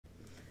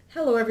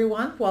Hello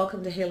everyone,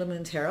 welcome to Halo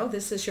Moon Tarot.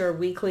 This is your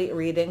weekly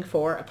reading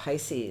for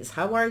Pisces.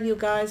 How are you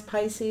guys,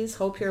 Pisces?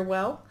 Hope you're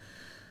well.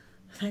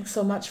 Thanks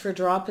so much for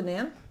dropping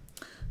in. I'm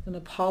going to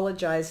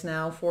apologize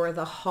now for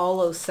the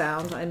hollow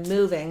sound. I'm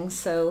moving,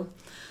 so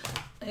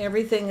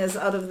everything is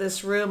out of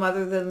this room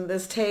other than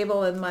this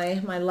table and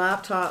my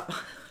laptop.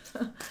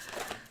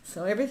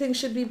 So everything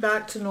should be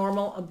back to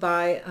normal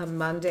by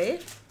Monday.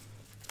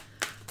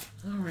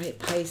 All right,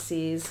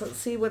 Pisces, let's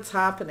see what's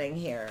happening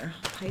here.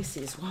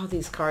 Pisces, wow,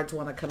 these cards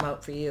want to come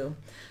out for you.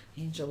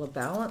 Angel of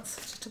Balance,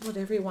 just about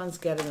everyone's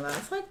getting that.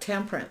 It's like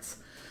Temperance.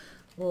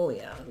 Oh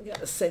yeah, we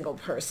got a single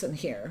person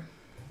here.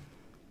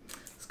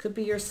 This could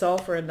be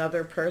yourself or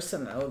another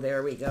person. Oh,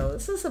 there we go.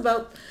 This is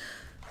about,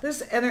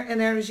 there's an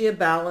energy of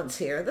balance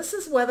here. This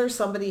is whether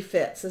somebody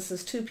fits. This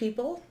is two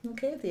people,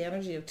 okay? The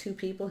energy of two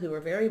people who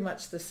are very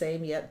much the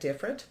same yet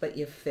different, but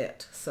you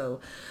fit.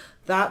 So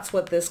that's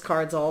what this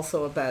card's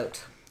also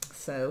about.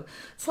 So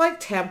it's like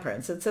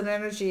Temperance. It's an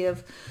energy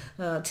of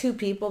two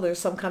people. There's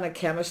some kind of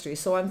chemistry.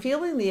 So I'm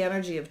feeling the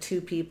energy of two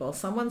people.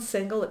 Someone's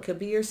single. It could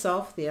be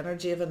yourself, the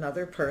energy of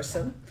another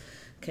person.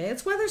 Okay,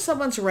 it's whether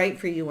someone's right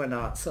for you or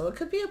not. So it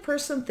could be a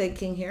person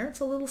thinking here. It's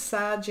a little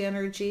Sag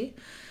energy.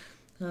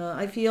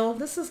 I feel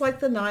this is like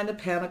the Nine of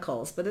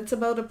Pentacles, but it's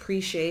about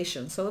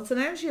appreciation. So it's an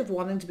energy of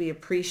wanting to be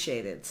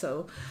appreciated.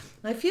 So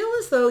I feel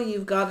as though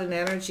you've got an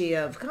energy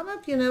of kind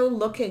of,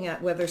 looking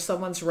at whether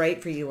someone's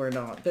right for you or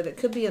not, but it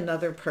could be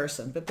another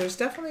person. But there's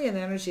definitely an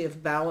energy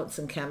of balance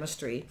and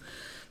chemistry.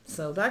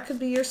 So that could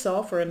be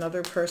yourself or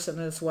another person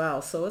as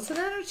well. So it's an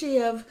energy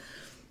of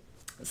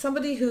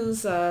somebody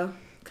who's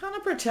kind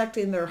of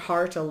protecting their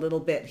heart a little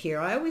bit here.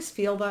 I always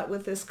feel that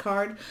with this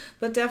card,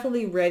 but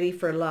definitely ready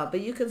for love.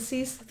 But you can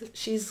see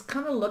she's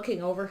kind of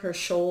looking over her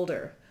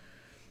shoulder.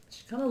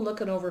 She's kind of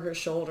looking over her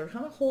shoulder,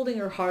 kind of holding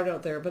her heart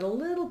out there, but a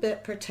little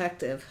bit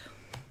protective.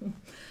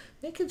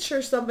 Making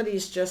sure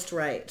somebody's just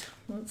right.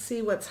 Let's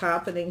see what's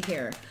happening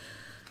here.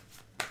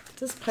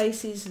 Does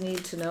Pisces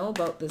need to know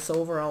about this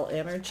overall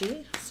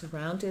energy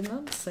surrounding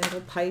them?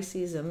 Single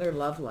Pisces in their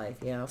love life.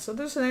 Yeah, so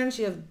there's an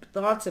energy of,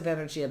 lots of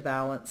energy of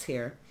balance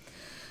here.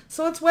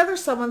 So it's whether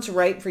someone's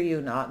right for you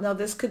or not. Now,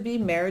 this could be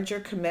marriage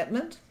or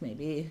commitment.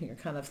 Maybe you're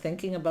kind of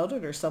thinking about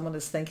it or someone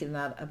is thinking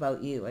that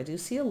about you. I do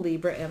see a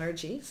Libra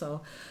energy,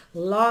 so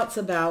lots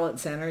of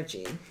balance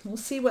energy. We'll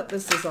see what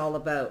this is all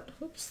about.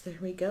 Oops, there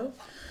we go.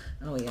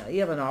 Oh, yeah,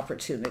 you have an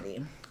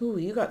opportunity. Ooh,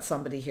 you got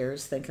somebody here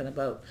who's thinking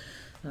about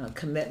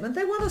commitment.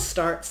 They want to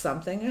start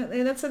something,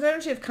 and it's an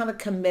energy of kind of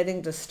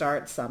committing to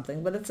start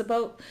something, but it's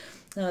about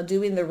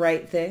doing the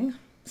right thing.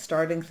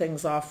 Starting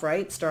things off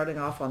right, starting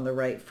off on the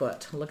right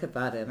foot. Look at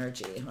that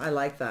energy. I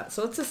like that.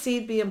 So it's a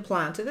seed being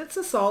planted. It's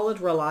a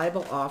solid,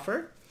 reliable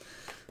offer.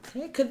 Okay,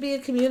 it could be a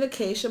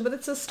communication, but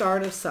it's a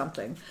start of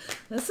something.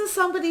 This is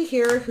somebody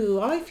here who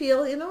I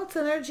feel, it's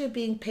an energy of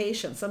being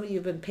patient. Some of you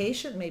have been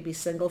patient, maybe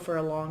single for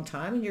a long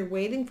time, and you're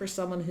waiting for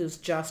someone who's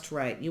just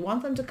right. You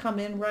want them to come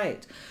in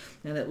right.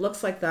 And it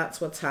looks like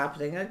that's what's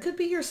happening. It could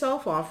be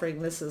yourself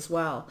offering this as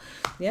well.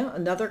 Yeah,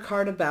 another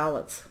card of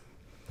balance.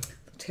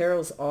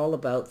 Tarot's all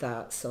about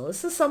that. So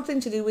this is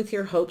something to do with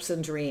your hopes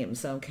and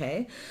dreams,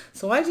 okay?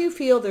 So I do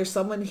feel there's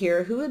someone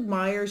here who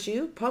admires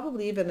you,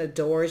 probably even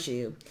adores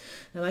you.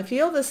 And I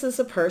feel this is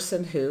a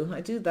person who, I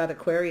do that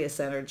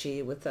Aquarius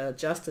energy with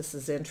Justice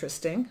is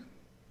interesting.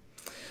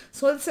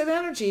 So it's an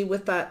energy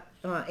with that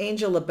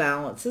Angel of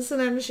Balance. This is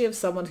an energy of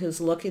someone who's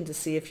looking to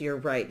see if you're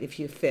right, if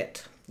you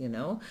fit.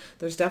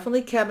 There's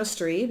definitely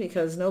chemistry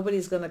because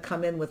nobody's going to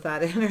come in with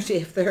that energy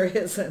if there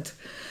isn't.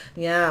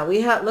 Yeah,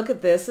 look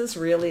at this. It's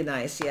really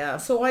nice. Yeah.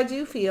 So I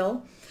do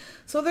feel,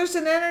 so there's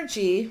an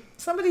energy,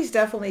 somebody's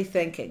definitely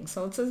thinking.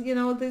 So it's,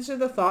 these are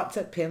the thoughts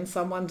that pin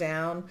someone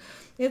down.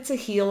 It's a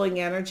healing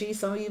energy.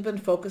 Some of you have been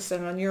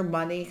focusing on your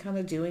money, kind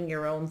of doing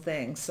your own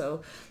thing.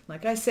 So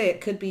like I say, it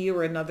could be you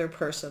or another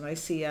person. I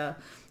see a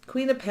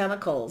Queen of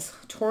Pentacles,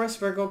 Taurus,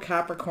 Virgo,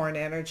 Capricorn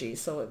energy.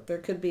 So there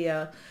could be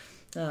a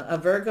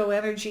Virgo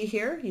energy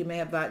here. You may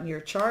have that in your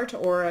chart,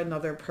 or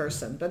another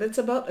person, but it's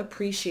about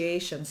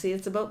appreciation. See,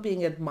 it's about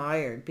being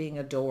admired, being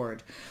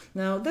adored.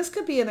 Now, this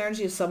could be an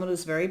energy of someone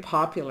who's very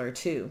popular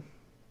too.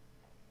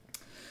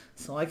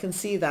 So I can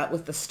see that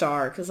with the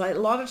star, because I a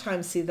lot of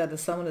times see that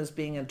as someone who's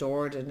being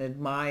adored and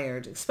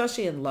admired,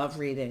 especially in love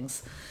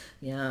readings.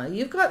 Yeah,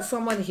 you've got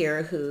someone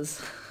here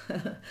who's,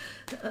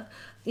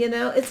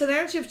 it's an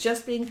energy of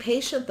just being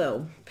patient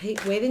though,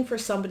 waiting for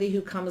somebody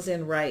who comes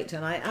in right.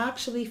 And I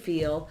actually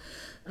feel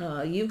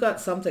you've got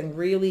something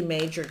really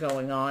major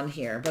going on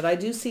here, but I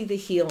do see the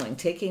healing,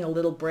 taking a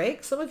little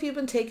break. Some of you have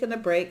been taking a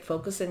break,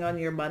 focusing on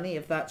your money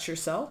if that's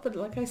yourself, but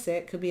like I say,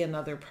 it could be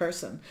another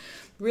person.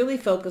 Really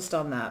focused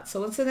on that.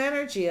 So it's an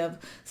energy of,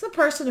 it's a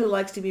person who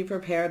likes to be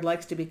prepared,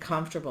 likes to be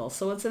comfortable.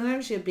 So it's an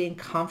energy of being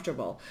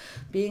comfortable,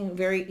 being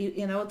very,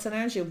 it's an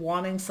energy of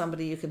wanting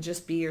somebody you can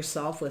just be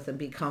yourself with and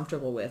be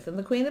comfortable with. And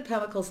the Queen of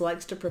Pentacles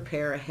likes to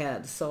prepare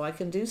ahead. So I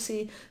can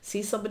see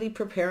somebody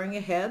preparing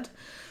ahead.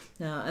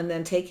 And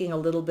then taking a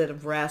little bit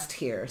of rest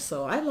here.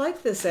 So I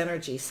like this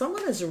energy.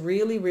 Someone is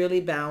really, really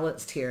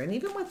balanced here. And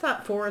even with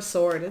that Four of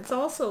Swords, it's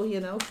also,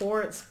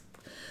 four, it's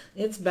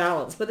It's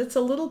balance, but it's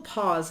a little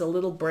pause, a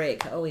little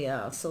break. Oh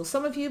yeah. So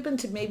some of you have been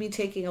maybe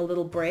taking a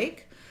little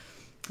break.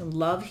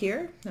 Love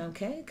here,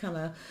 okay, kind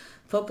of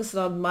focusing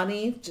on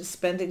money, just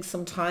spending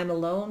some time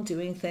alone,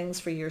 doing things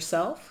for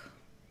yourself.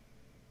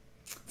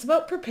 It's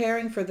about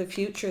preparing for the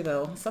future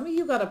though. Some of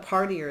you got a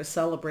party or a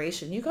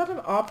celebration. You got an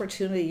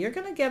opportunity. You're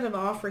going to get an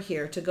offer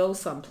here to go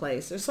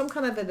someplace. There's some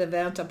kind of an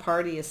event, a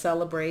party, a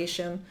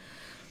celebration.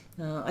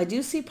 I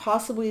do see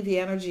possibly the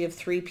energy of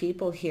 3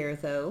 people here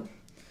though.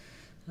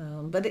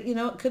 But it,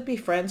 it could be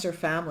friends or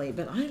family,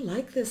 but I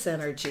like this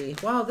energy.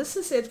 Wow,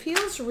 it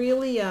feels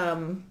really,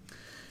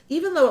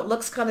 even though it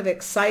looks kind of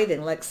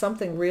exciting, like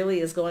something really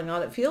is going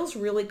on, it feels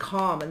really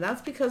calm. And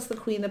that's because the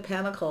Queen of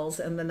Pentacles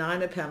and the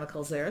Nine of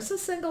Pentacles there. It's a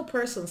single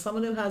person,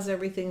 someone who has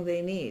everything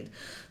they need.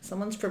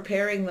 Someone's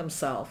preparing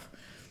themselves,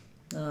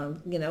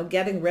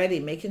 getting ready,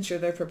 making sure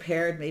they're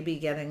prepared, maybe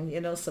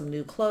getting, some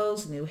new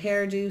clothes, new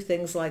hairdo,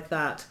 things like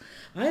that.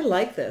 I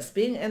like this.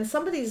 And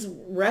somebody's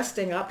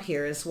resting up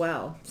here as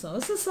well. So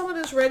this is someone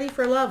who's ready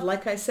for love.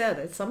 Like I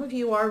said, some of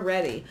you are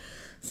ready.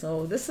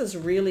 So this is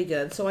really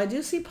good. So I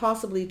do see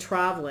possibly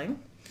traveling,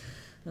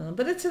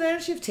 but it's an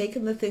energy of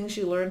taking the things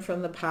you learned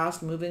from the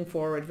past, moving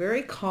forward.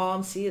 Very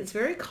calm. See, it's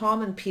very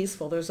calm and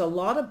peaceful. There's a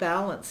lot of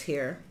balance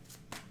here.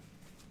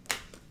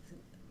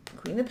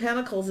 Queen of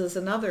Pentacles is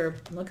another,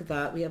 look at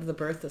that, we have the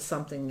birth of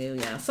something new.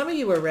 Yeah, some of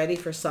you are ready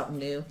for something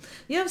new.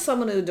 You have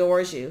someone who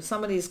adores you.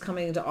 Somebody's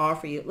coming to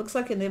offer you. It looks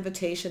like an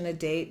invitation, a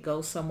date,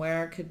 go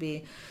somewhere. It could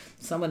be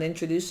someone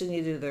introducing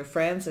you to their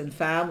friends and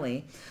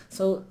family.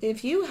 So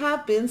if you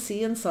have been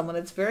seeing someone,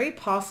 it's very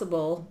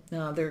possible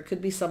there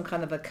could be some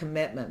kind of a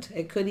commitment.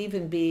 It could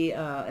even be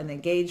an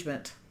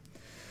engagement.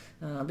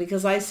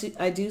 Because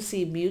I do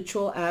see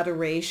mutual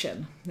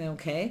adoration,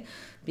 okay,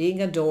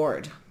 being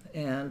adored.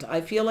 And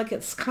I feel like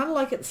it's kind of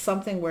like it's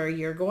something where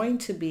you're going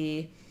to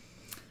be,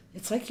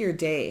 it's like your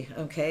day,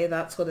 okay?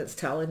 That's what it's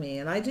telling me.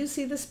 And I do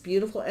see this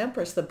beautiful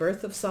Empress, the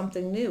birth of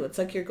something new. It's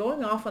like you're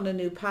going off on a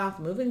new path,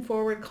 moving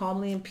forward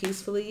calmly and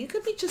peacefully. You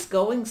could be just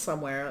going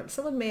somewhere.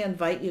 Someone may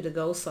invite you to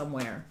go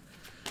somewhere.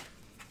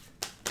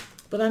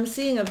 But I'm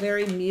seeing a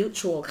very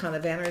mutual kind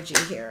of energy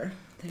here.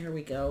 There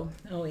we go.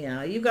 Oh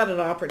yeah, you got an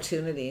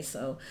opportunity.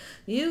 So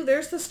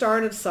there's the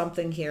start of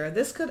something here.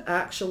 This could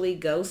actually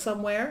go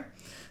somewhere.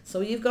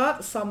 So you've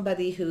got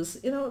somebody who's,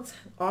 it's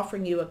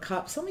offering you a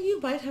cup. Some of you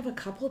might have a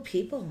couple of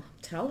people, I'm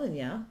telling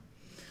you.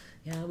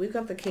 Yeah, we've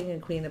got the King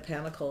and Queen of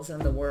Pentacles in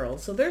the world.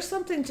 So there's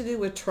something to do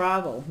with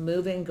travel,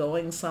 moving,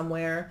 going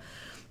somewhere.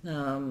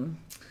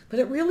 But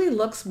it really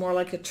looks more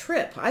like a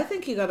trip. I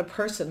think you got a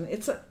person.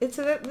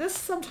 This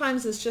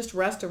sometimes is just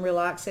rest and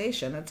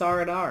relaxation. It's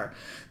R&R.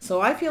 So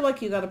I feel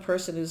like you got a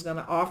person who's going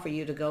to offer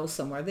you to go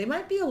somewhere. They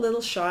might be a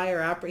little shy or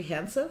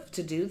apprehensive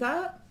to do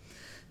that.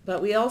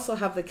 But we also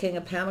have the King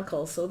of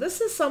Pentacles. So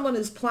this is someone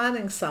who's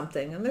planning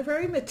something, and they're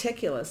very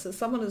meticulous. It's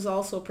someone who's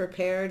also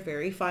prepared,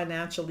 very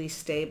financially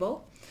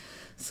stable.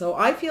 So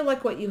I feel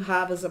like what you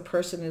have is a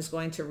person who's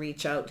going to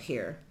reach out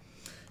here.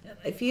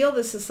 I feel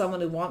this is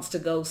someone who wants to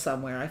go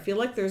somewhere. I feel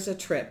like there's a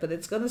trip, but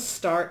it's going to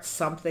start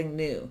something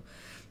new.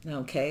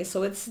 Okay,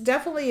 so it's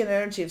definitely an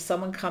energy of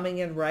someone coming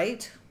in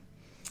right,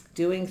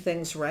 doing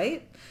things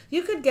right.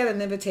 You could get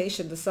an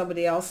invitation to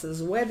somebody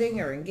else's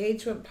wedding or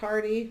engagement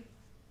party.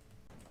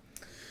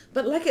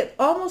 But like it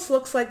almost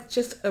looks like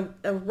just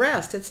a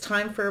rest. It's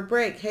time for a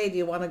break. Hey, do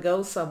you want to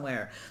go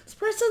somewhere? This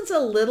person's a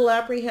little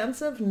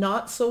apprehensive,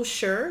 not so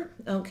sure.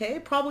 Okay,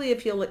 probably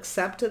if you'll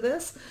accept to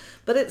this.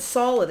 But it's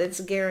solid. It's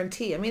a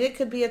guarantee. I mean, it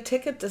could be a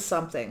ticket to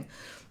something.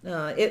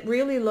 It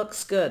really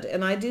looks good.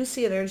 And I do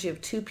see an energy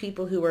of 2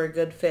 people who are a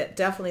good fit.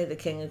 Definitely the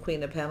King and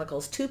Queen of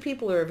Pentacles. 2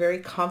 people who are very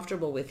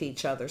comfortable with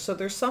each other. So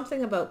there's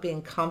something about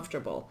being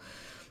comfortable.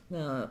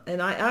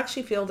 And I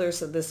actually feel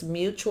there's this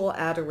mutual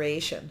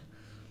adoration.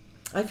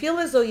 I feel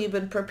as though you've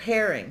been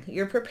preparing.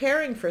 You're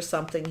preparing for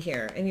something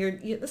here. And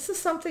this is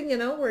something,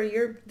 where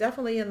you're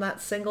definitely in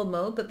that single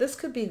mode. But this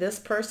could be this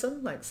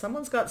person. Like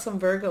someone's got some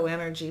Virgo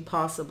energy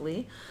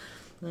possibly.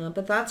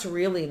 But that's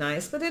really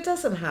nice. But it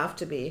doesn't have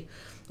to be.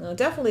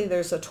 Definitely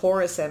there's a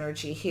Taurus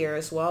energy here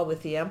as well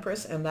with the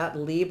Empress and that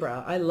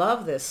Libra. I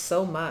love this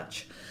so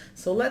much.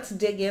 So let's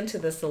dig into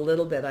this a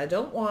little bit. I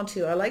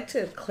like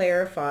to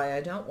clarify. I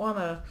don't want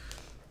to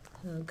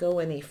go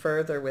any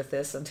further with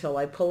this until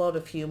I pull out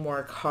a few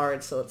more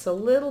cards. So it's a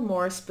little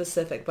more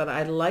specific, but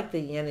I like the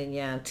yin and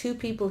yang. 2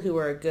 people who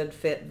are a good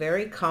fit,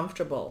 very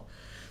comfortable.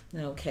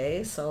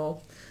 Okay,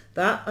 so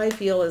that I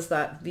feel is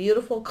that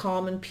beautiful,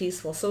 calm, and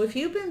peaceful. So if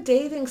you've been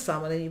dating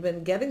someone and you've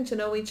been getting to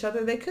know each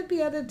other, they could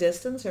be at a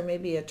distance or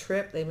maybe a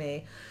trip. They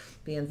may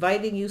be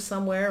inviting you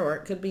somewhere, or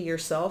it could be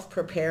yourself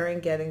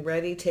preparing, getting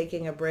ready,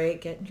 taking a break,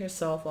 getting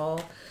yourself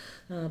all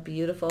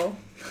beautiful.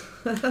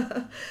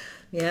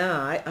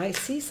 Yeah, I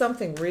see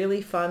something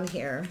really fun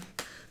here.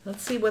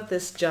 Let's see what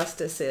this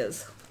Justice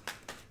is.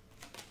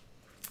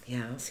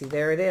 Yeah, see,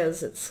 there it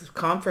is. It's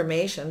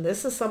confirmation.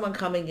 This is someone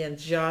coming in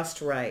just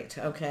right,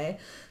 okay?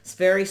 It's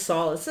very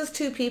solid. This is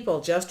 2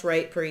 people just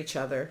right for each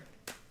other.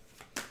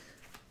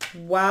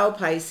 Wow,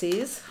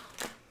 Pisces.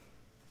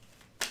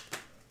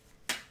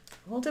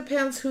 All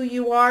depends who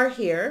you are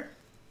here.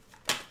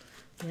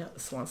 Yeah,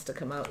 this wants to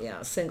come out.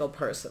 Yeah, single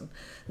person.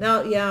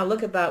 Now, yeah,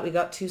 look at that. We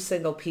got two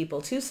single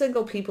people. Two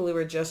single people who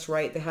are just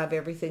right. They have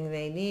everything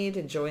they need,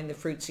 enjoying the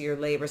fruits of your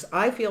labors.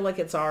 I feel like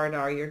it's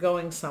R&R. You're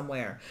going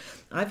somewhere.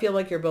 I feel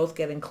like you're both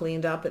getting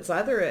cleaned up. It's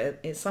either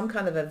it's some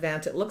kind of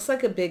event. It looks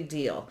like a big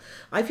deal.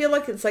 I feel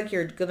like it's like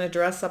you're going to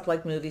dress up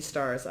like movie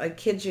stars. I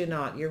kid you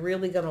not. You're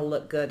really going to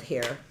look good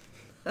here.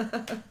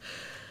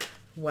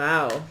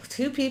 Wow.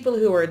 Two people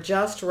who are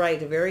just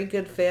right. A very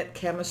good fit,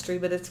 chemistry,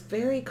 but it's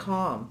very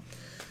calm.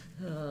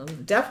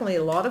 Definitely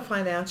a lot of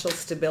financial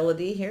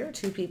stability here.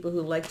 Two people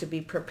who like to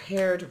be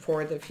prepared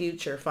for the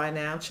future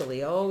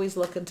financially, always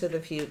looking to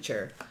the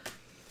future.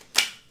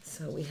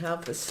 So we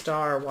have the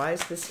Star. Why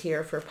is this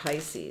here for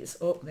Pisces?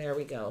 Oh, there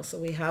we go. So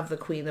we have the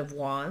Queen of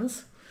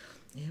Wands.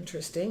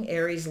 Interesting.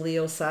 Aries,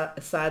 Leo,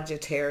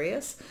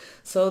 Sagittarius.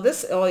 So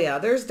this, oh yeah,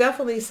 there's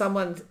definitely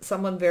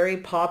someone very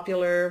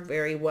popular,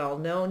 very well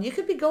known. You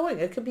could be going,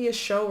 it could be a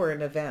show or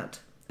an event.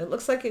 It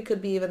looks like it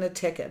could be even a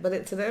ticket, but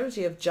it's an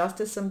energy of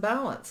justice and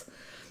balance.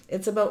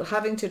 It's about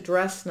having to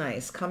dress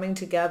nice, coming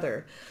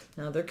together.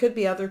 Now, there could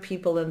be other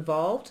people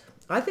involved.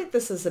 I think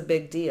this is a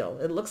big deal.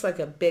 It looks like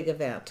a big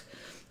event.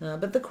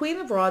 But the Queen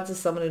of Rods is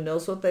someone who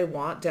knows what they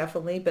want,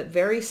 definitely, but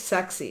very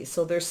sexy.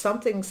 So there's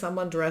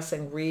someone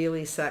dressing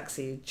really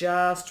sexy,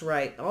 just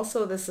right.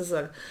 Also, this is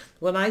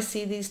when I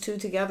see these two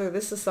together,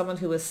 this is someone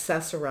who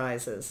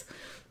accessorizes.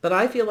 But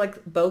I feel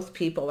like both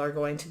people are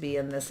going to be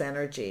in this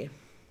energy.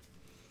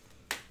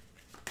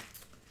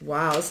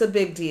 Wow, it's a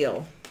big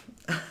deal.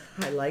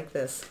 I like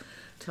this.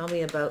 Tell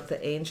me about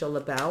the Angel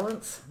of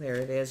Balance. There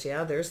it is.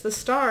 Yeah, there's the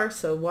Star.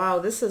 So, wow,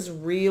 this is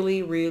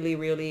really, really,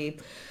 really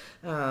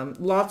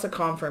lots of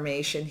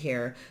confirmation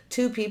here.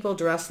 Two people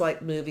dressed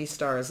like movie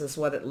stars is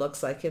what it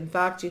looks like. In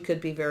fact, you could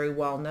be very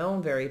well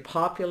known, very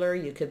popular.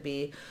 You could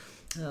be,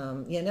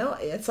 you know,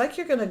 it's like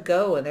you're going to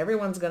go and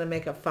everyone's going to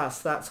make a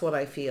fuss. That's what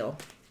I feel.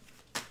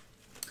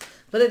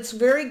 But it's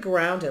very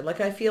grounded. Like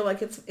I feel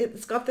like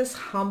it's got this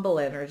humble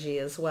energy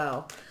as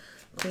well.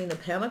 Queen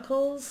of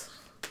Pentacles.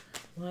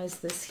 Why is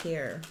this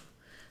here?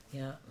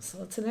 Yeah,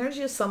 so it's an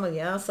energy of someone.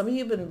 Yeah, some of you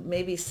have been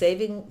maybe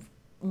saving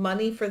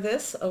money for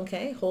this.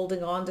 Okay,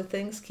 holding on to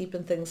things,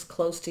 keeping things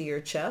close to your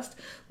chest.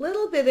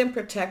 Little bit in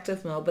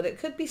protective mode, but it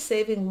could be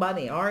saving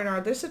money.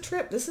 R&R. There's a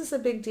trip. This is a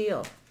big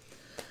deal.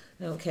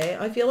 Okay,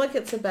 I feel like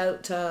it's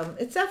about.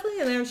 It's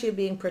definitely an energy of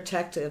being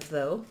protective,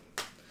 though.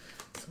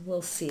 So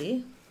we'll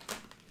see.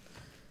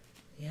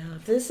 Yeah,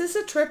 this is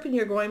a trip and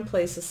you're going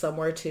places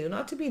somewhere too.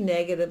 Not to be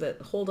negative, but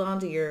hold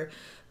on to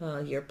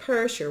your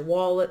purse, your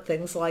wallet,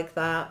 things like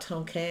that.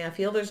 Okay, I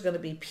feel there's going to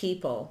be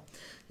people.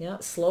 Yeah,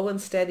 slow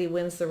and steady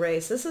wins the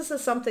race. This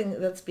is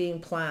something that's being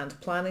planned.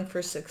 Planning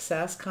for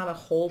success, kind of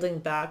holding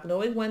back,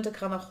 knowing when to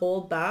kind of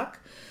hold back.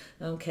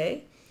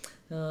 Okay,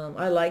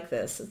 I like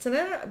this.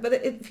 But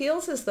it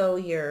feels as though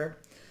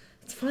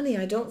it's funny,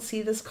 I don't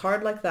see this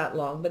card like that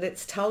long, but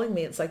it's telling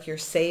me it's like you're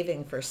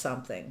saving for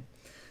something.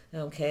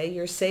 Okay,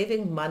 you're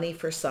saving money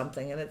for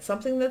something, and it's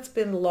something that's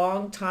been a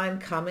long time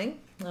coming.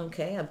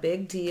 Okay, a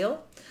big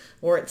deal,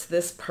 or it's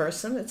this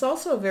person. It's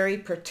also very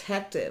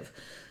protective.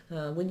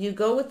 When you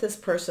go with this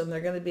person,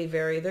 they're going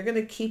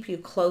to keep you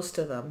close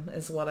to them,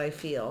 is what I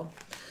feel.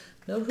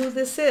 Know who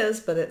this is,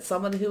 but it's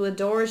someone who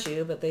adores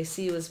you, but they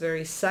see you as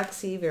very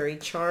sexy, very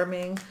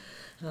charming.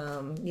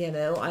 You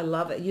know, I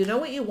love it. You know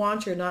what you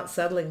want, you're not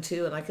settling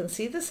to, and I can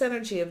see this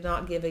energy of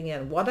not giving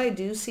in. What I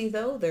do see,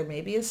 though, there may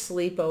be a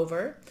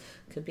sleepover.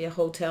 Could be a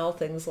hotel,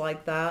 things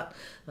like that.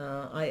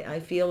 I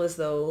feel as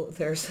though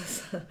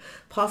there's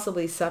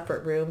possibly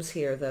separate rooms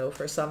here, though,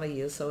 for some of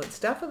you. So it's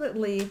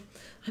definitely,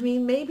 I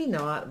mean, maybe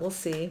not. We'll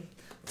see.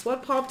 It's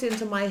what popped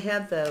into my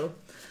head, though.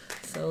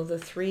 So the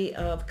Three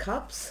of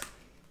Cups.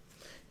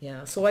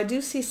 Yeah, so I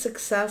do see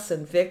success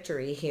and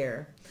victory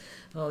here.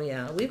 Oh,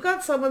 yeah. We've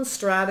got someone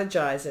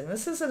strategizing.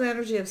 This is an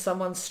energy of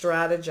someone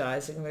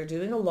strategizing. They're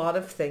doing a lot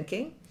of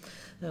thinking.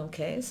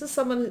 Okay, this is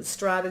someone who's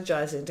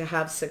strategizing to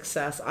have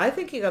success. I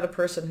think you got a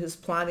person who's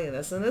planning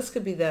this, and this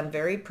could be them,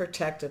 very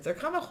protective. They're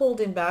kind of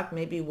holding back,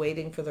 maybe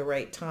waiting for the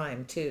right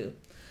time, too.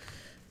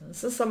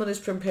 This is someone who's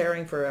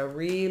preparing for a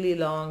really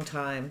long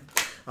time.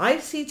 I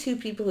see two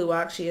people who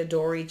actually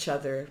adore each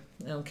other,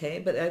 okay,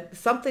 but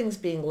something's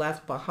being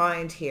left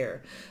behind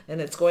here,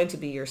 and it's going to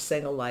be your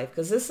single life,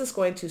 because this is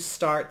going to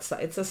start,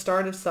 it's a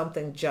start of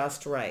something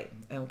just right,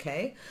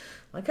 okay?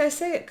 Like I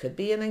say, it could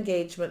be an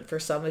engagement for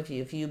some of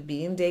you. If you've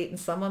been dating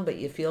someone, but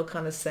you feel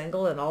kind of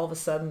single, and all of a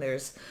sudden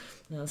there's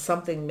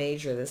something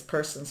major this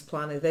person's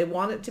planning. They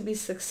want it to be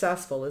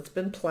successful. It's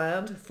been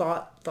planned,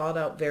 thought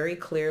out very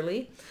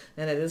clearly,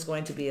 and it is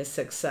going to be a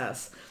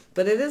success.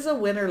 But it is a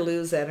win or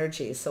lose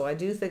energy, so I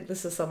do think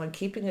this is someone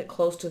keeping it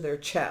close to their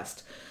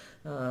chest.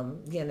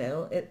 You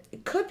know,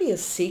 it could be a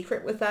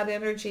secret with that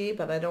energy,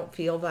 but I don't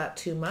feel that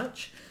too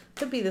much.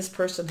 Could be this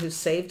person who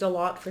saved a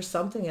lot for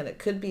something, and it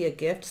could be a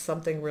gift,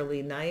 something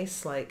really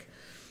nice, like,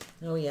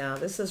 oh yeah,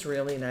 this is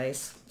really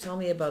nice. Tell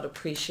me about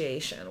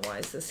appreciation. Why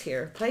is this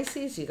here?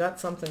 Pisces, you got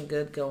something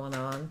good going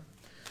on.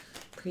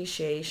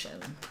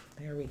 Appreciation.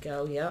 There we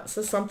go. Yeah, this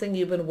is something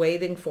you've been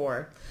waiting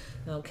for.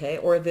 Okay,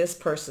 or this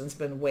person's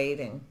been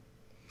waiting.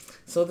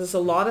 So there's a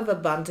lot of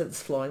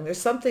abundance flowing.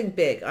 There's something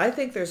big. I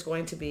think there's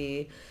going to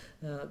be,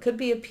 could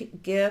be a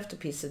gift, a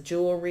piece of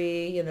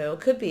jewelry, you know,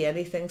 could be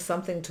anything,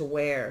 something to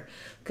wear.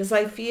 Because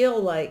I feel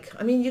like,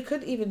 I mean, you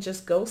could even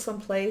just go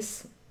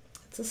someplace.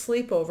 It's a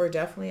sleepover,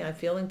 definitely. I'm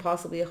feeling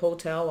possibly a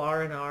hotel,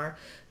 R&R,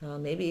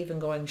 maybe even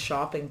going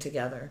shopping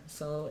together.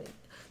 So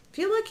I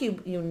feel like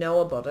you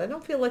know about it. I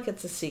don't feel like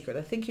it's a secret.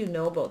 I think you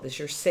know about this.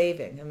 You're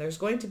saving, and there's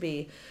going to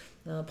be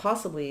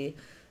possibly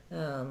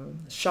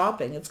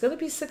shopping. It's going to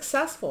be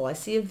successful. I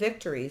see a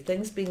victory,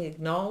 things being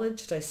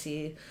acknowledged. I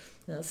see,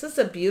 this is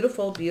a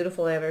beautiful,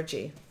 beautiful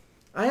energy.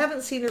 I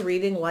haven't seen a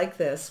reading like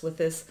this with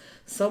this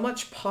so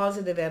much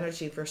positive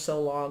energy for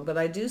so long, but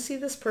I do see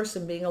this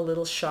person being a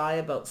little shy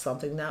about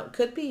something. Now, it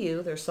could be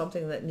you. There's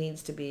something that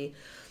needs to be,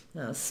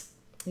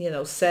 you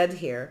know, said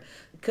here.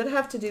 It could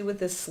have to do with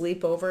this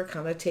sleepover,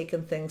 kind of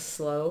taking things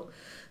slow.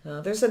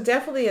 There's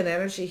definitely an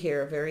energy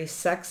here, very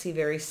sexy,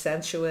 very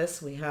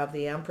sensuous. We have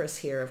the Empress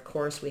here, of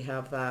course, we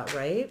have that,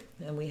 right?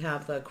 And we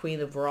have the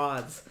Queen of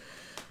Rods.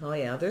 Oh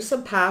yeah, there's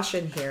some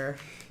passion here.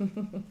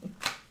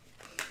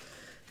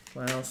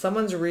 Well,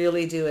 someone's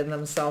really doing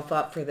themselves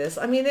up for this.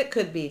 I mean, it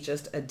could be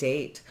just a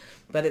date,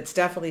 but it's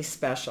definitely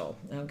special,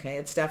 okay?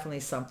 It's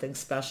definitely something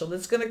special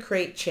that's going to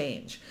create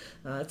change.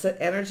 It's an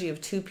energy of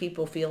two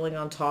people feeling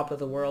on top of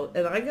the world.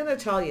 And I'm going to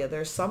tell you,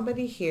 there's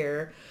somebody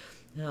here.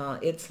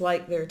 It's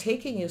like they're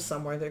taking you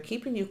somewhere. They're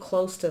keeping you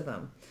close to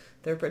them.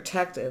 They're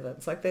protective.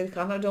 It's like they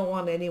kind of don't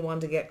want anyone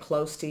to get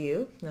close to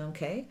you,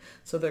 okay?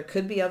 So there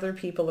could be other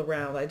people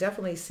around. I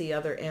definitely see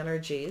other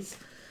energies.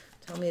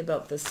 Tell me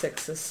about the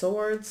Six of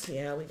Swords.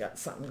 Yeah, we got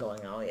something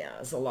going on.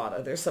 Yeah,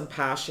 there's some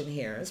passion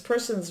here. This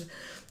person's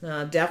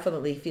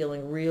definitely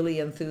feeling really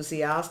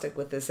enthusiastic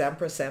with this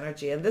Empress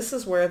energy. And this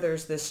is where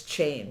there's this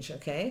change,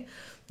 okay?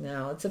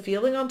 Now, it's a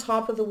feeling on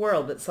top of the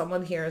world, but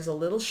someone here is a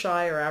little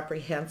shy or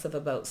apprehensive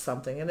about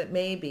something. And it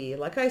may be,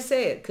 like I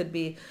say, it could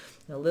be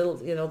a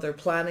little, you know, they're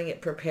planning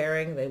it,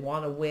 preparing, they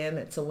want to win.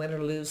 It's a win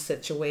or lose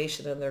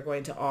situation, and they're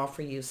going to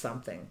offer you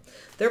something.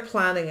 They're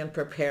planning and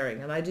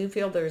preparing, and I do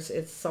feel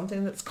it's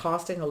something that's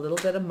costing a little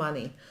bit of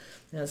money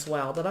as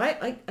well. But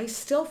I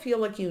still feel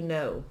like you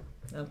know,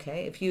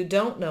 okay? If you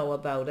don't know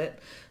about it,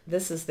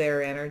 this is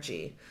their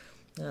energy.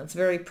 It's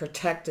very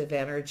protective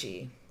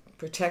energy,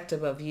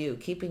 protective of you,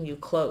 keeping you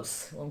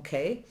close,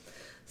 okay?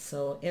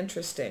 So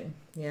interesting.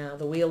 Yeah,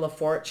 the Wheel of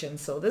Fortune.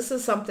 So this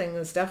is something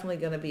that's definitely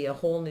going to be a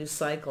whole new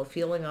cycle.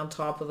 Feeling on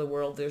top of the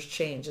world, there's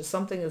change.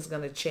 Something is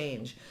going to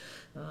change.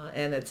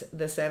 And it's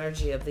this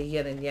energy of the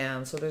yin and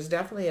yang. So there's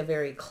definitely a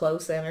very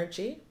close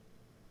energy.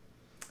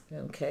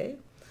 Okay.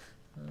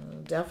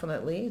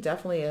 Definitely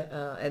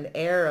an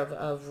air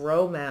of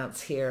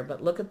romance here.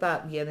 But look at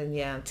that yin and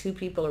yang. Two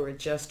people who are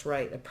just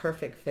right. A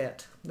perfect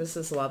fit. This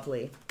is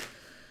lovely.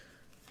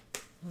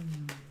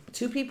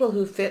 Two people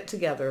who fit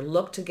together,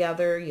 look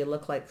together, you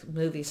look like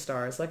movie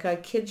stars. Like, I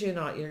kid you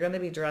not, you're going to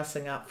be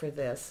dressing up for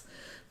this.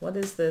 What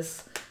is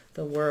this?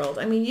 The World.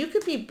 I mean, you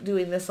could be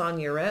doing this on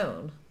your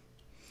own,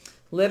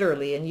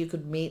 literally, and you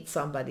could meet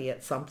somebody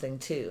at something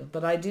too.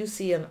 But I do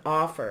see an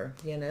offer,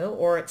 you know,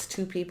 or it's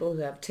two people who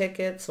have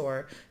tickets,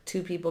 or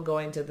two people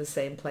going to the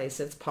same place.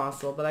 It's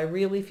possible. But I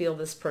really feel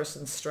this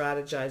person's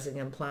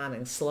strategizing and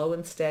planning. Slow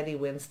and steady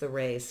wins the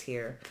race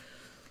here.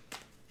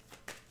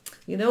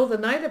 You know, the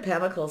Knight of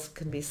Pentacles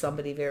can be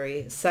somebody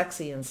very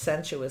sexy and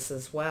sensuous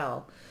as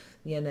well.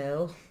 You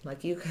know,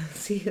 like you can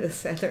see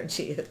this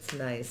energy. It's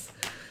nice.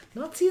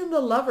 Not seeing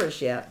the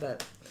Lovers yet,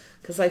 but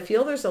because I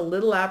feel there's a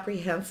little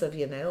apprehensive,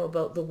 you know,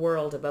 about the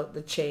world, about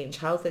the change,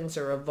 how things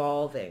are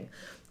evolving.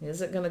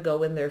 Is it going to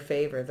go in their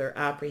favor? They're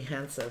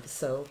apprehensive.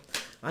 So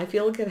I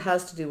feel like it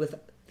has to do with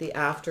the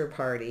after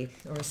party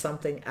or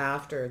something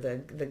after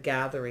the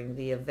gathering,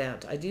 the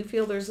event. I do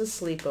feel there's a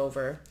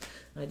sleepover.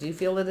 I do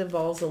feel it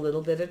involves a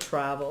little bit of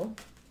travel.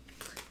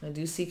 I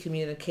do see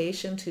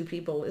communication. Two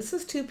people. This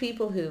is two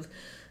people who've,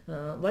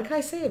 like I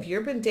say, if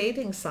you've been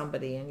dating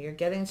somebody and you're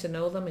getting to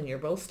know them and you're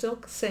both still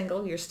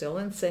single, you're still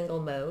in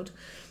single mode.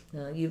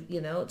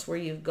 You know, it's where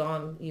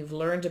you've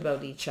learned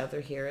about each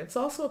other here. It's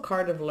also a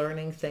card of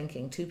learning,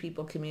 thinking, two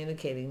people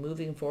communicating,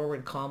 moving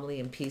forward calmly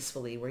and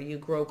peacefully, where you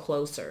grow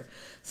closer.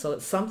 So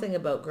it's something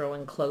about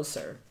growing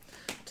closer.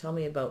 Tell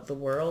me about the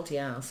World.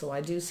 Yeah, so I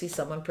do see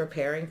someone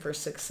preparing for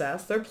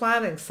success. They're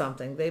planning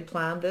something. They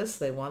planned this.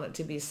 They want it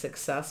to be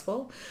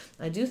successful.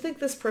 I do think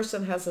this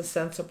person has a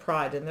sense of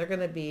pride, and they're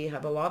going to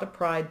have a lot of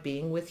pride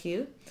being with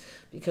you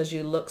because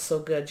you look so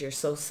good. You're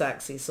so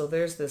sexy. So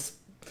there's this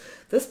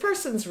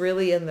person's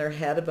really in their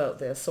head about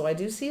this. So I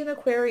do see an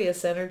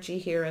Aquarius energy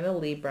here and a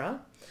Libra.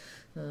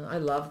 I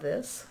love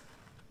this.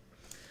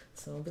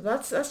 So but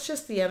that's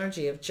just the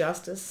energy of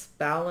justice,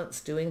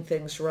 balance, doing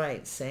things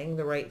right, saying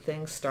the right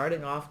thing,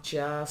 starting off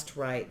just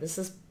right. This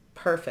is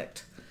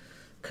perfect.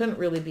 Couldn't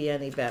really be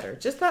any better.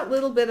 Just that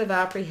little bit of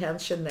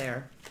apprehension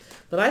there.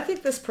 But I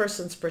think this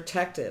person's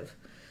protective.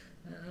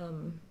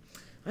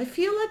 I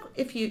feel like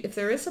if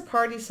there is a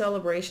party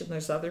celebration,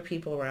 there's other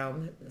people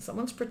around,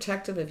 someone's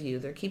protective of you.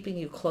 They're keeping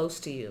you close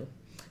to you.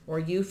 or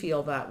you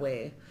feel that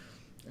way.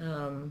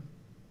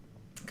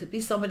 Could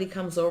be somebody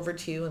comes over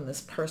to you and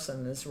this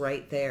person is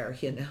right there,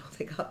 you know,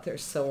 they got their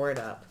sword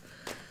up.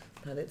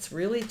 But it's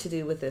really to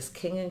do with this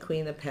King and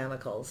Queen of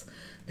Pentacles.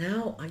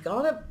 Now, I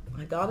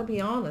gotta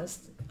be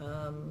honest.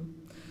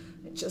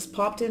 It just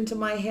popped into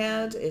my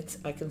head.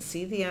 I can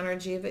see the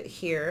energy of it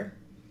here.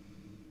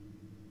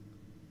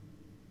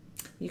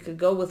 You could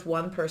go with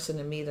one person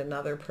and meet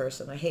another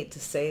person. I hate to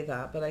say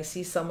that, but I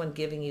see someone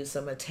giving you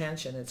some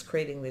attention. It's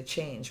creating the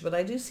change. But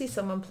I do see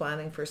someone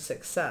planning for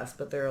success,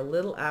 but they're a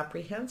little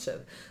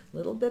apprehensive, a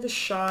little bit of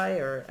shy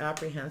or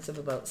apprehensive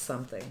about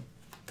something.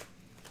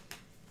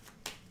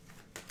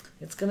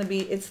 It's going to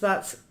be,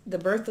 that's the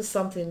birth of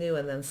something new,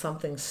 and then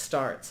something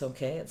starts,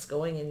 okay? It's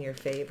going in your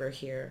favor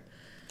here.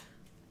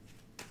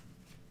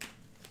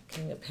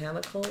 King of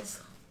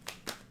Pentacles.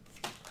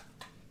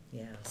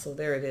 Yeah, so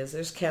there it is.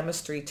 There's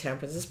chemistry,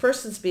 temperance. This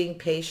person's being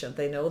patient.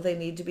 They know they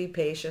need to be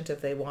patient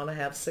if they want to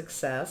have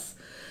success.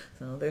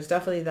 So there's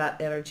definitely that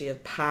energy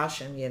of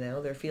passion, you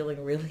know. They're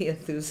feeling really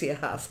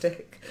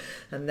enthusiastic.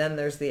 And then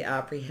there's the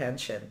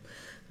apprehension.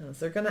 So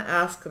they're going to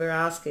ask, they're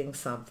asking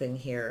something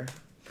here.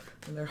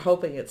 And they're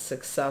hoping it's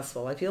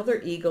successful. I feel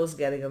their ego's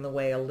getting in the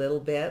way a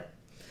little bit.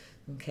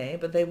 Okay,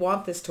 but they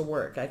want this to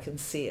work. I can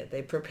see it.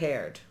 They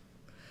prepared.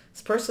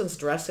 This person's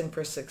dressing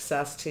for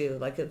success too.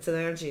 Like it's an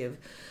energy of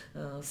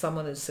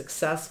someone who's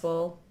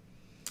successful.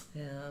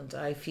 And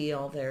I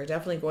feel they're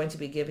definitely going to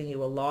be giving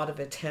you a lot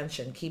of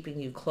attention, keeping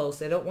you close.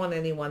 They don't want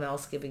anyone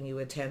else giving you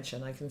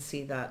attention. I can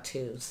see that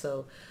too.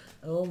 So,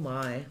 oh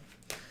my.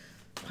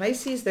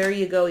 Pisces, there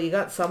you go. You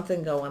got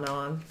something going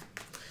on.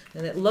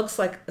 And it looks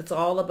like it's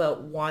all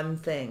about one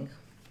thing.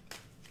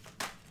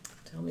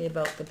 Tell me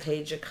about the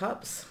Page of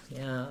Cups.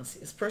 Yeah,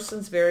 this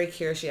person's very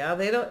curious. Yeah,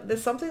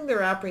 there's something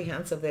they're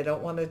apprehensive. They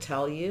don't want to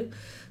tell you,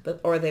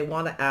 or they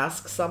want to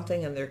ask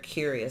something and they're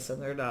curious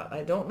and they're not.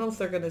 I don't know if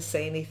they're going to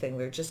say anything.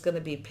 They're just going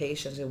to be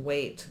patient and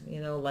wait,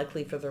 you know,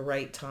 likely for the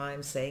right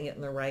time, saying it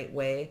in the right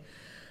way.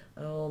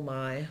 Oh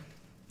my.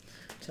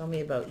 Tell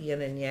me about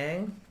yin and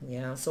yang.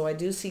 Yeah, so I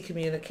do see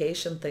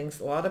communication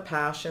things, a lot of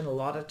passion, a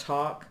lot of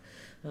talk.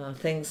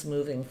 Things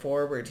moving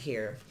forward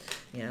here.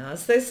 Yeah,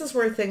 so this is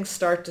where things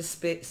start to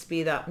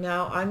speed up.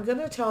 Now, I'm going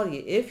to tell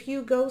you, if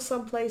you go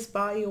someplace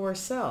by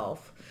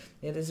yourself,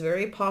 it is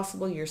very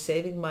possible you're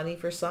saving money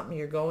for something,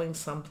 you're going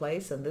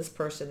someplace, and this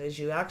person is,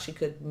 you actually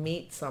could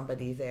meet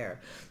somebody there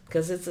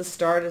because it's the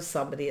start of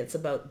somebody. It's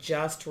about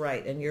just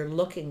right, and you're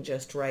looking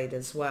just right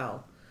as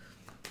well.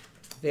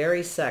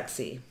 Very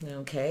sexy,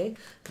 okay?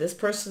 This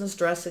person is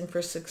dressing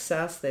for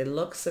success. They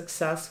look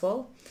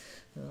successful.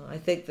 I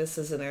think this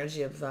is an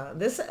energy of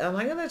this, and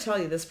I'm going to tell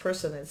you, this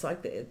person, it's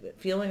like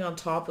feeling on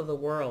top of the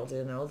world,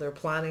 you know. They're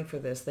planning for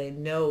this. They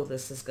know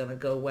this is going to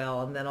go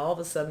well, and then all of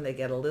a sudden they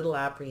get a little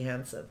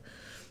apprehensive.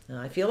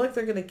 I feel like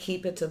they're going to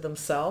keep it to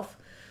themselves,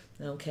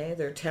 okay.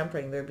 They're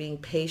tempering. They're being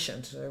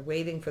patient. They're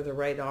waiting for the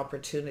right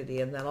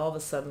opportunity, and then all of a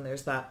sudden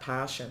there's that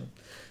passion.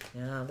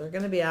 Yeah, they're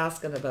going to be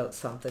asking about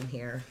something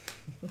here.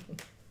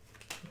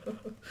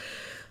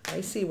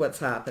 I see what's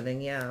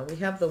happening. Yeah, we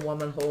have the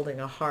woman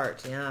holding a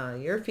heart. Yeah,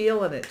 you're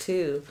feeling it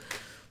too.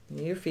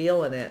 You're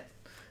feeling it.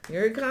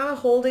 You're kind of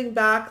holding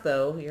back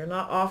though. You're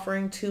not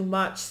offering too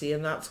much. See,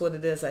 and that's what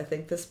it is. I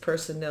think this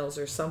person knows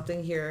there's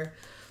something here.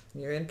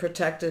 You're in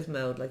protective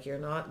mode. Like you're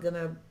not going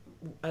to,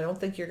 I don't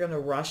think you're going to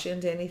rush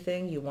into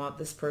anything. You want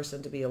this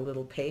person to be a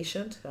little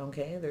patient.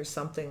 Okay, there's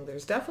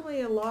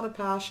definitely a lot of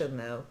passion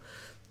though.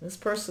 This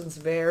person's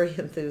very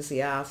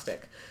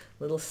enthusiastic.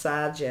 Little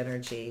Sag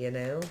energy, you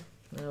know.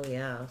 Oh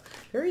yeah,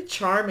 very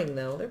charming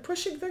though. They're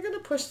going to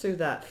push through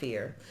that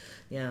fear.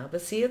 Yeah,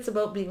 but see, it's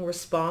about being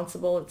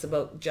responsible. It's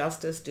about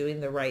justice,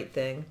 doing the right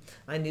thing.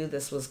 I knew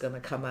this was going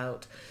to come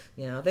out.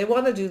 Yeah, they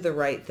want to do the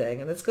right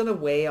thing, and it's going to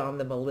weigh on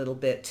them a little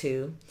bit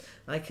too.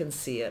 I can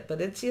see it,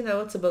 but it's, you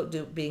know, it's about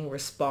being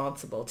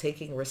responsible,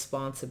 taking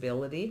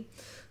responsibility.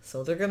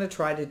 So they're going to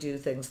try to do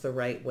things the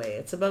right way.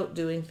 It's about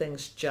doing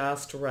things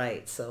just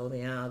right. So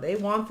yeah, they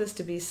want this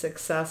to be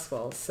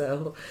successful.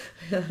 So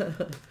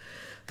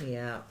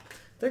yeah.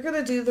 They're going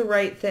to do the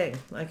right thing.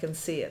 I can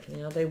see it. You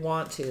know, they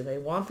want to. They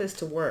want this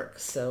to work.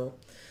 So,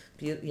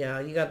 yeah,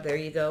 there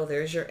you go.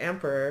 There's your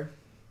Emperor.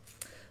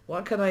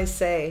 What can I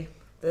say?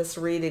 This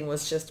reading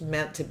was just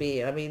meant to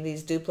be. I mean,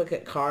 these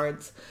duplicate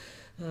cards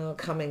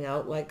coming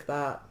out like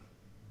that.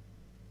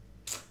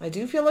 I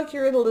do feel like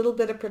you're in a little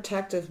bit of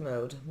protective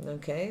mode.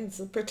 Okay,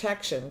 it's a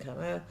protection kind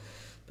of.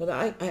 But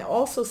I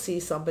also see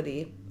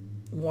somebody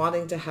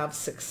wanting to have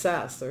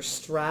success. They're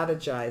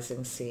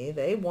strategizing. See,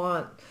 they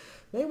want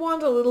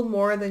a little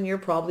more than you're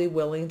probably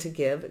willing to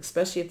give,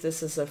 especially if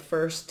this is a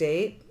first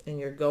date and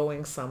you're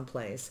going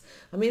someplace.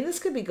 I mean, this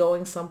could be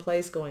going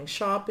someplace, going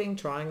shopping,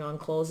 trying on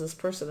clothes. This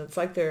person, it's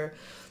like they're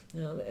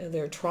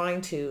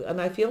trying to, and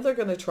I feel they're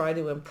going to try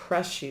to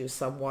impress you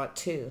somewhat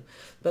too.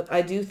 But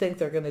I do think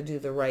they're going to do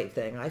the right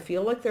thing. I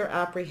feel like they're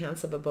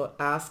apprehensive about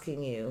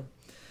asking you.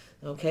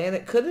 Okay, and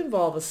it could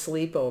involve a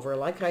sleepover.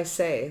 Like I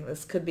say,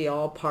 this could be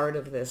all part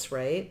of this,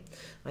 right?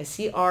 I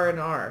see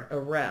R&R, a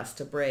rest,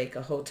 a break,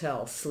 a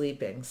hotel,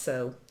 sleeping.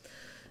 So,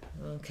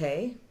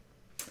 okay.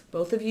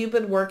 Both of you have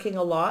been working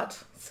a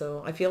lot,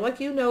 so I feel like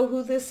you know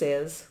who this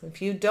is.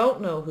 If you don't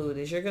know who it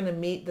is, you're going to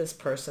meet this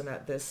person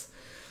at this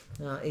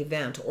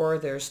event, or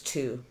there's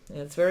two. And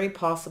it's very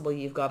possible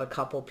you've got a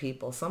couple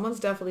people. Someone's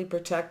definitely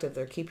protective.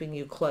 They're keeping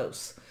you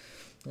close.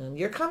 And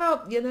you're kind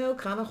of,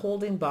 kind of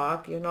holding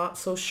back. You're not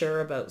so sure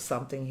about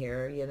something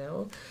here.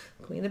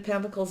 Queen of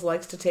Pentacles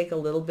likes to take a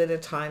little bit of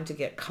time to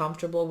get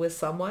comfortable with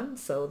someone.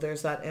 So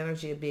there's that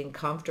energy of being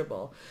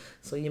comfortable.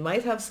 So you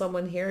might have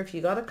someone here, if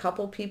you got a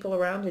couple people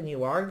around and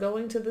you are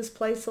going to this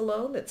place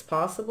alone, it's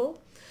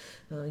possible.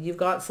 You've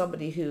got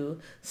somebody who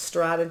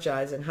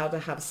strategizes how to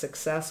have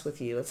success with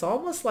you. It's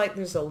almost like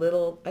there's a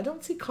little, I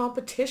don't see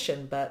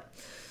competition, but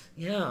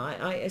yeah,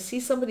 I see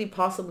somebody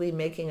possibly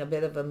making a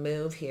bit of a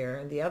move here,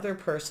 and the other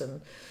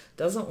person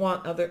doesn't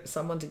want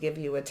someone to give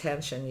you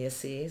attention, you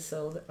see.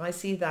 So I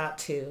see that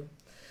too.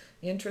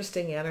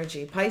 Interesting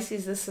energy.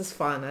 Pisces, this is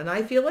fun, and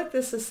I feel like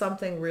this is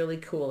something really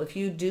cool. If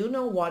you do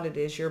know what it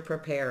is you're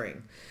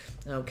preparing,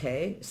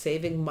 okay,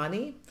 saving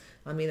money.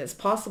 I mean, it's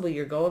possible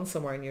you're going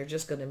somewhere and you're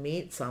just going to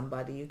meet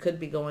somebody. You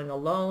could be going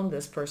alone.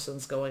 This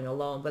person's going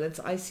alone, but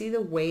I see the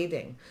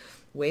waiting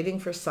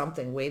for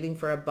something, waiting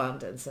for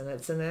abundance. And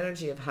it's an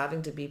energy of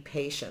having to be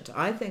patient.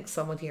 I think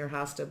someone here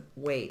has to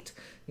wait.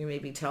 You may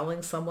be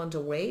telling someone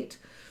to wait.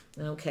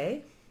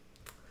 Okay.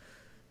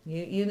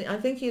 I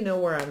think you know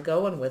where I'm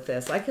going with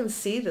this. I can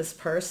see this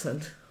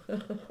person.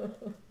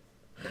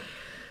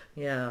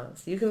 Yeah,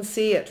 so you can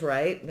see it,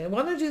 right? They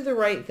want to do the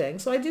right thing.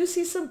 So I do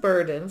see some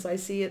burdens. I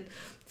see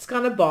it's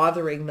kind of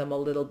bothering them a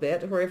little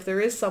bit. Or if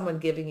there is someone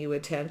giving you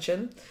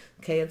attention,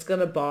 okay, it's going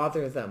to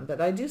bother them.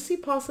 But I do see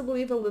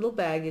possibly a little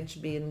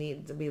baggage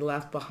need to be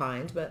left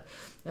behind.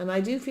 And I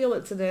do feel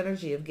it's an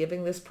energy of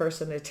giving this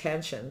person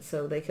attention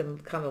so they can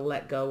kind of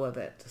let go of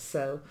it.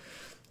 So,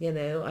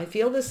 I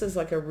feel this is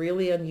like a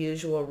really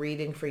unusual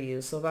reading for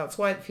you. So that's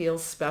why it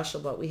feels special.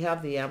 But we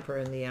have the Emperor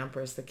and the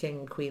Empress, the King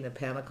and Queen of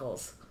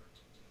Pentacles.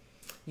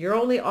 You're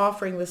only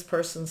offering this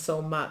person so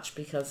much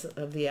because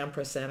of the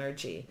Empress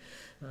energy.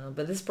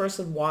 But this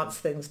person wants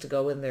things to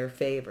go in their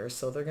favor.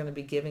 So they're going to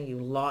be giving you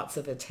lots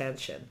of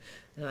attention.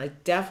 And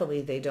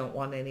they don't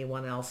want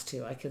anyone else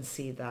to. I can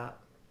see that.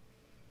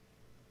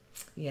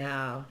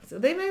 Yeah. So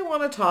they may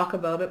want to talk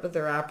about it, but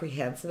they're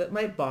apprehensive. It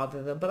might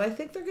bother them. But I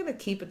think they're going to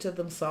keep it to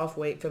themselves,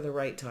 wait for the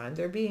right time.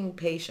 They're being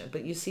patient.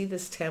 But you see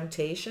this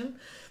temptation?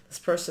 This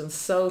person's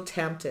so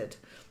tempted.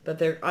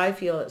 But I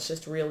feel it's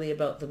just really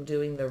about them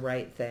doing the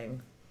right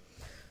thing.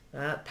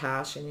 That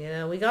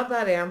passion, we got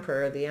that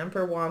Emperor. The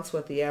Emperor wants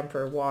what the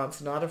Emperor wants,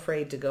 not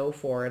afraid to go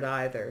for it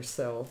either.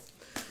 So,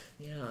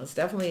 yeah, it's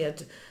definitely a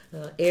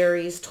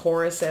Aries,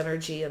 Taurus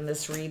energy in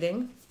this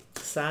reading.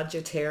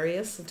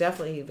 Sagittarius,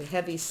 definitely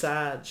heavy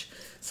Sag.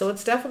 So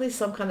it's definitely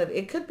some kind of,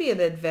 it could be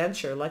an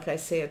adventure, like I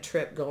say, a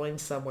trip going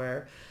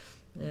somewhere.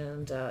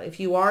 And if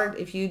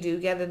you do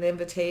get an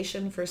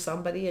invitation for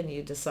somebody and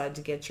you decide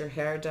to get your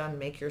hair done,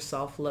 make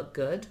yourself look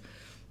good,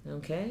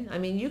 okay? I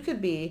mean, you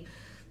could be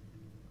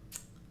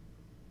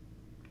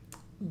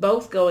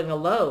both going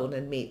alone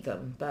and meet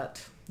them,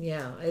 but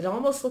yeah, it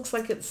almost looks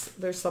like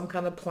there's some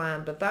kind of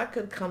plan, but that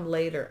could come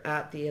later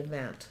at the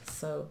event.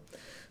 So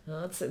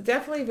it's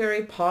definitely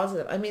very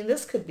positive. I mean,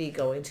 this could be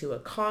going to a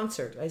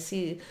concert. I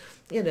see,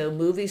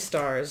 movie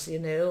stars,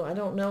 I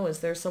don't know.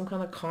 Is there some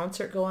kind of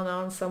concert going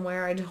on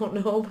somewhere I don't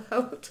know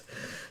about?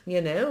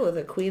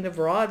 The Queen of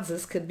Rods,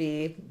 this could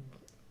be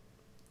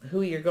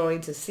who you're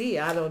going to see.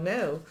 I don't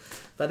know.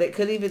 But it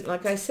could even,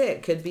 like I say,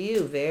 it could be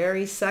you.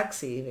 Very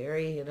sexy,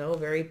 very,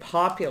 very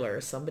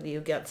popular. Somebody who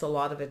gets a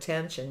lot of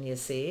attention, you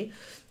see.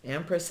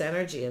 Empress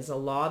energy is a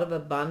lot of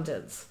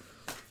abundance.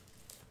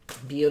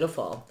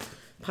 Beautiful.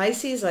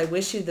 Pisces, I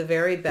wish you the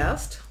very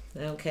best.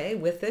 Okay,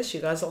 with this,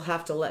 you guys will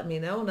have to let me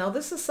know. Now,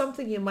 this is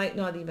something you might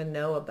not even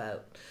know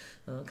about.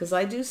 Because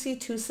I do see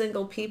two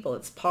single people.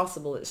 It's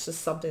possible it's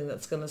just something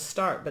that's going to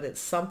start, but it's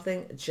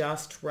something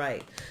just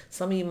right.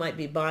 Some of you might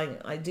be buying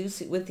it. I do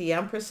see with the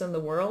Empress in the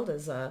world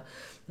is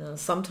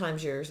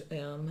sometimes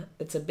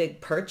it's a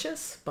big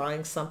purchase,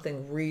 buying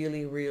something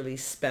really, really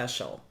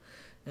special.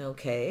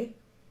 Okay,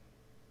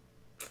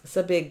 it's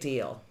a big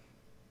deal.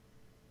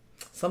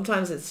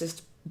 Sometimes it's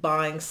just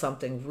buying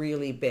something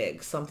really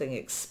big, something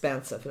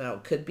expensive. Now,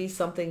 it could be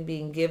something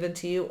being given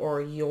to you, or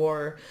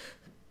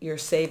you're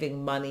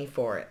saving money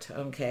for it,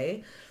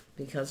 okay?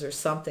 Because there's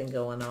something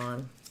going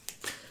on.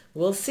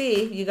 We'll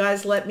see. You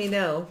guys let me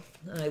know.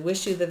 I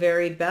wish you the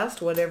very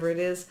best, whatever it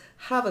is.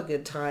 Have a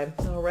good time,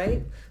 all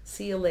right?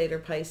 See you later,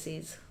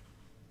 Pisces.